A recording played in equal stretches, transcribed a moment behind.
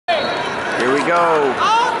we go.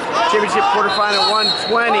 Championship quarterfinal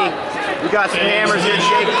 120. We got some hammers here.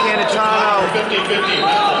 Jake Canitano.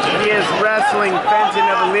 He is wrestling Fenton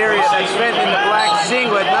of Elyria. That's Fenton in the black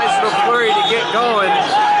singlet. Nice little flurry to get going.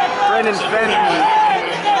 Brendan Fenton,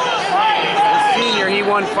 the senior, he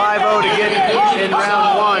won 5-0 to get in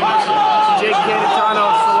round one. Jake Canitano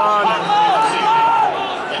of Solon,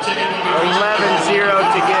 11-0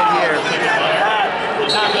 to get here.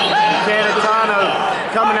 Canitano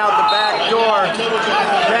coming out the back door.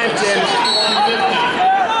 Fenton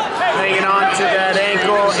hanging on to that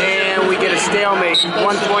ankle, and we get a stalemate.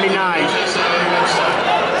 129.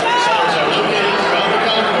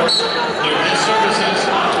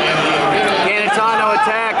 Canitano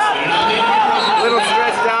attacks. Little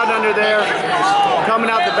stretched out under there. Coming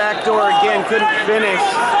out the back door again. Couldn't finish.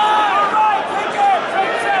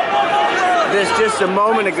 This just a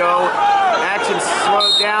moment ago. Action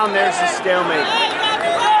slowed down. There's the stalemate.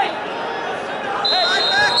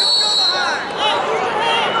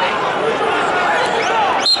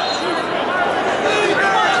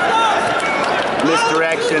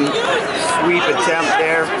 Misdirection, sweep attempt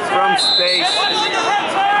there from space.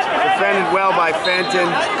 Defended well by Fenton.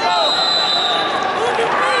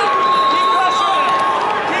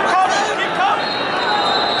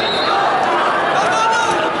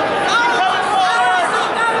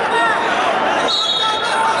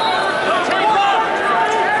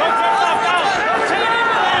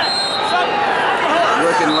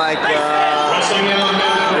 Looking like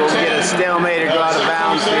we'll get a stalemate or go out of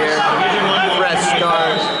bounds here. Fresh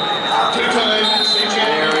start.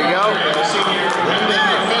 There we go.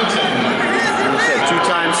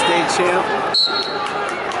 Two-time state champ.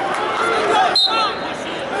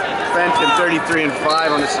 Fenton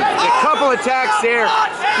 33-5 on this. A couple attacks there.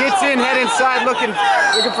 Gets in, head inside, looking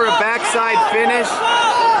for a backside finish.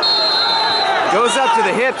 Goes up to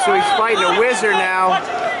the hip, so he's fighting a whizzer now.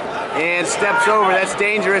 And steps over. That's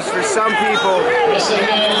dangerous for some people.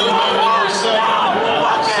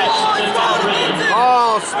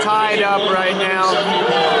 All's tied up right now.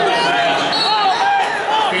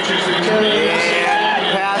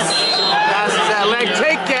 And passes that leg.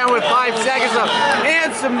 Takedown with 5 seconds left.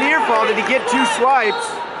 And some near fall. Did he get 2 swipes?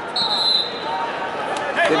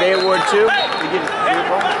 Did they award 2? Did he get near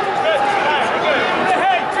fall?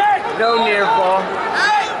 No near fall.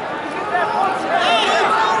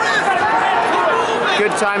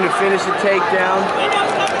 Good time to finish the takedown.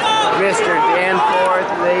 Mr. Danforth,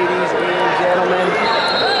 ladies and gentlemen.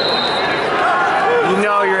 You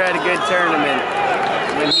know you're at a good tournament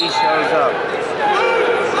when he shows up.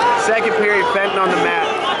 Second period, Fenton on the mat.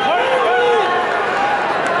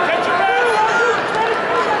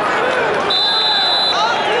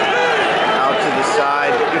 Out to the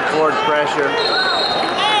side, good forward pressure.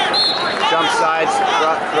 Jump sides,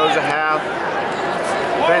 throws a half.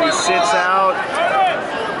 Fenton sits out.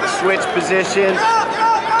 Switch position.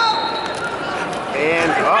 And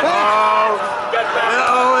it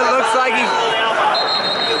looks like he's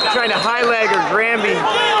trying to high leg or Granby.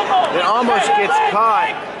 It almost gets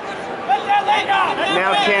caught.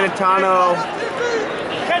 Now Canitano,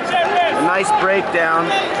 a nice breakdown.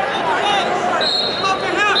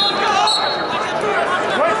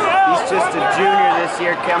 He's just a junior this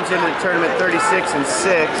year, comes into the tournament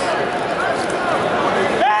 36-6.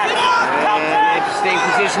 Interesting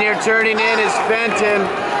position here, turning in is Fenton,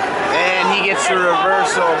 and he gets the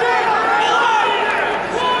reversal.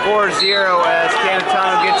 4-0 as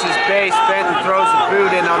Canitano gets his base. Fenton throws the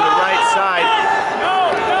boot in on the right side,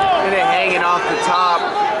 and it hanging off the top.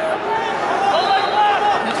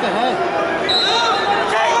 That's the head.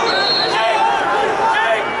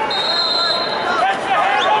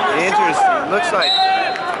 Interesting. Looks like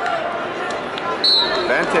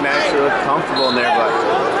Fenton actually looked comfortable in there, but.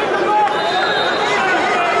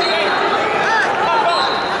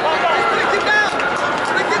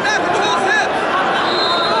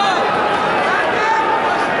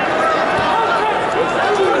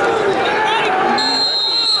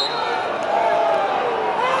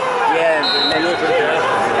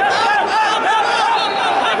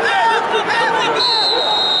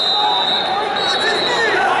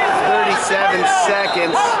 37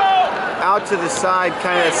 seconds. Out to the side,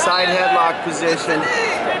 kind of side headlock position.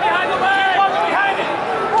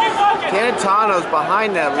 Canitano's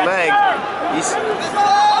behind that leg. He's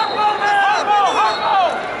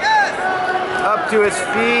up to his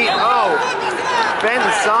feet. Oh,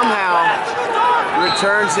 Fenton somehow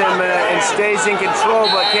returns him and stays in control,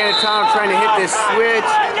 but Canitano trying to hit this switch.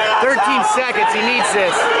 13 seconds, he needs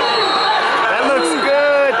this. That looks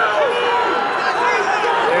good.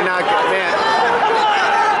 They're not good, man.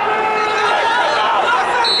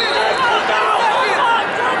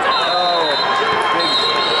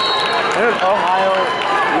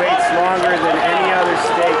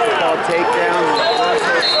 takedown.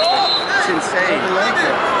 It's insane.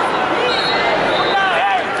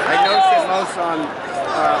 I noticed it most on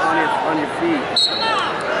your feet.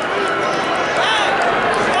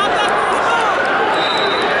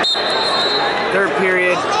 Third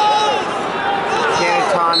period.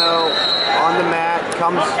 Canitano on the mat,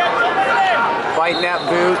 comes fighting that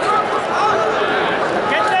boot.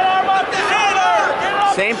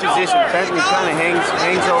 Same position, Fenton kind of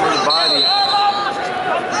hangs over the body.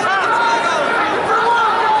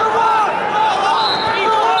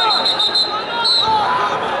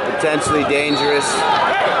 Potentially dangerous.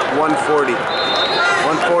 140.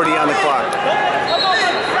 140 on the clock.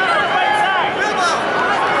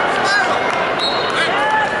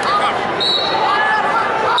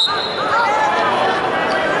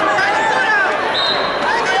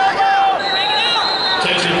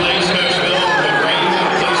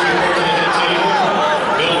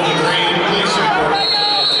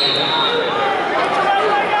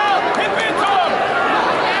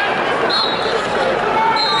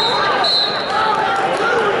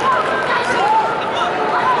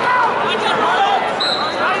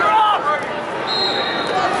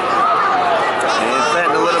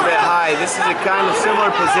 This is a kind of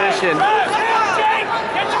similar position.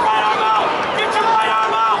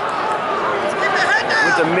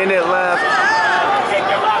 With a minute left,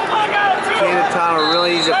 Canitano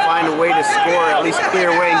really needs to find a way to score, at least clear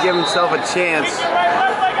away and give himself a chance.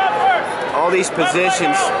 All these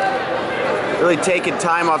positions really taking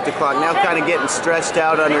time off the clock, now kind of getting stretched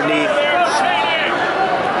out underneath.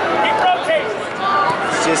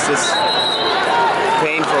 It's just this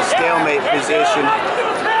painful stalemate position.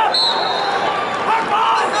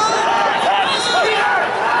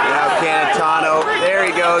 Canitano, there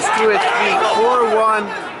he goes, to his feet, 4-1,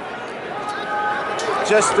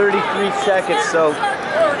 just 33 seconds, so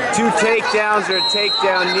 2 takedowns or a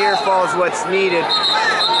takedown, near fall is what's needed,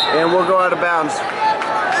 and we'll go out of bounds.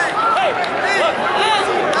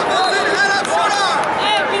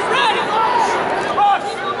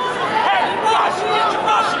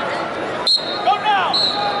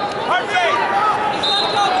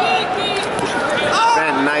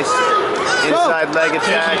 Fenton, nice inside leg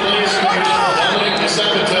attack.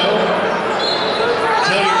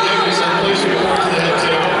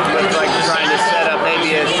 Looks like trying to set up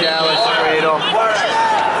maybe a shallow cradle.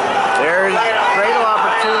 There's cradle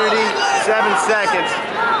opportunity, 7 seconds.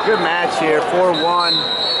 Good match here, 4-1.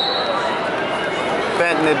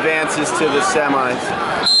 Fenton advances to the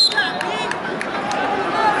semis.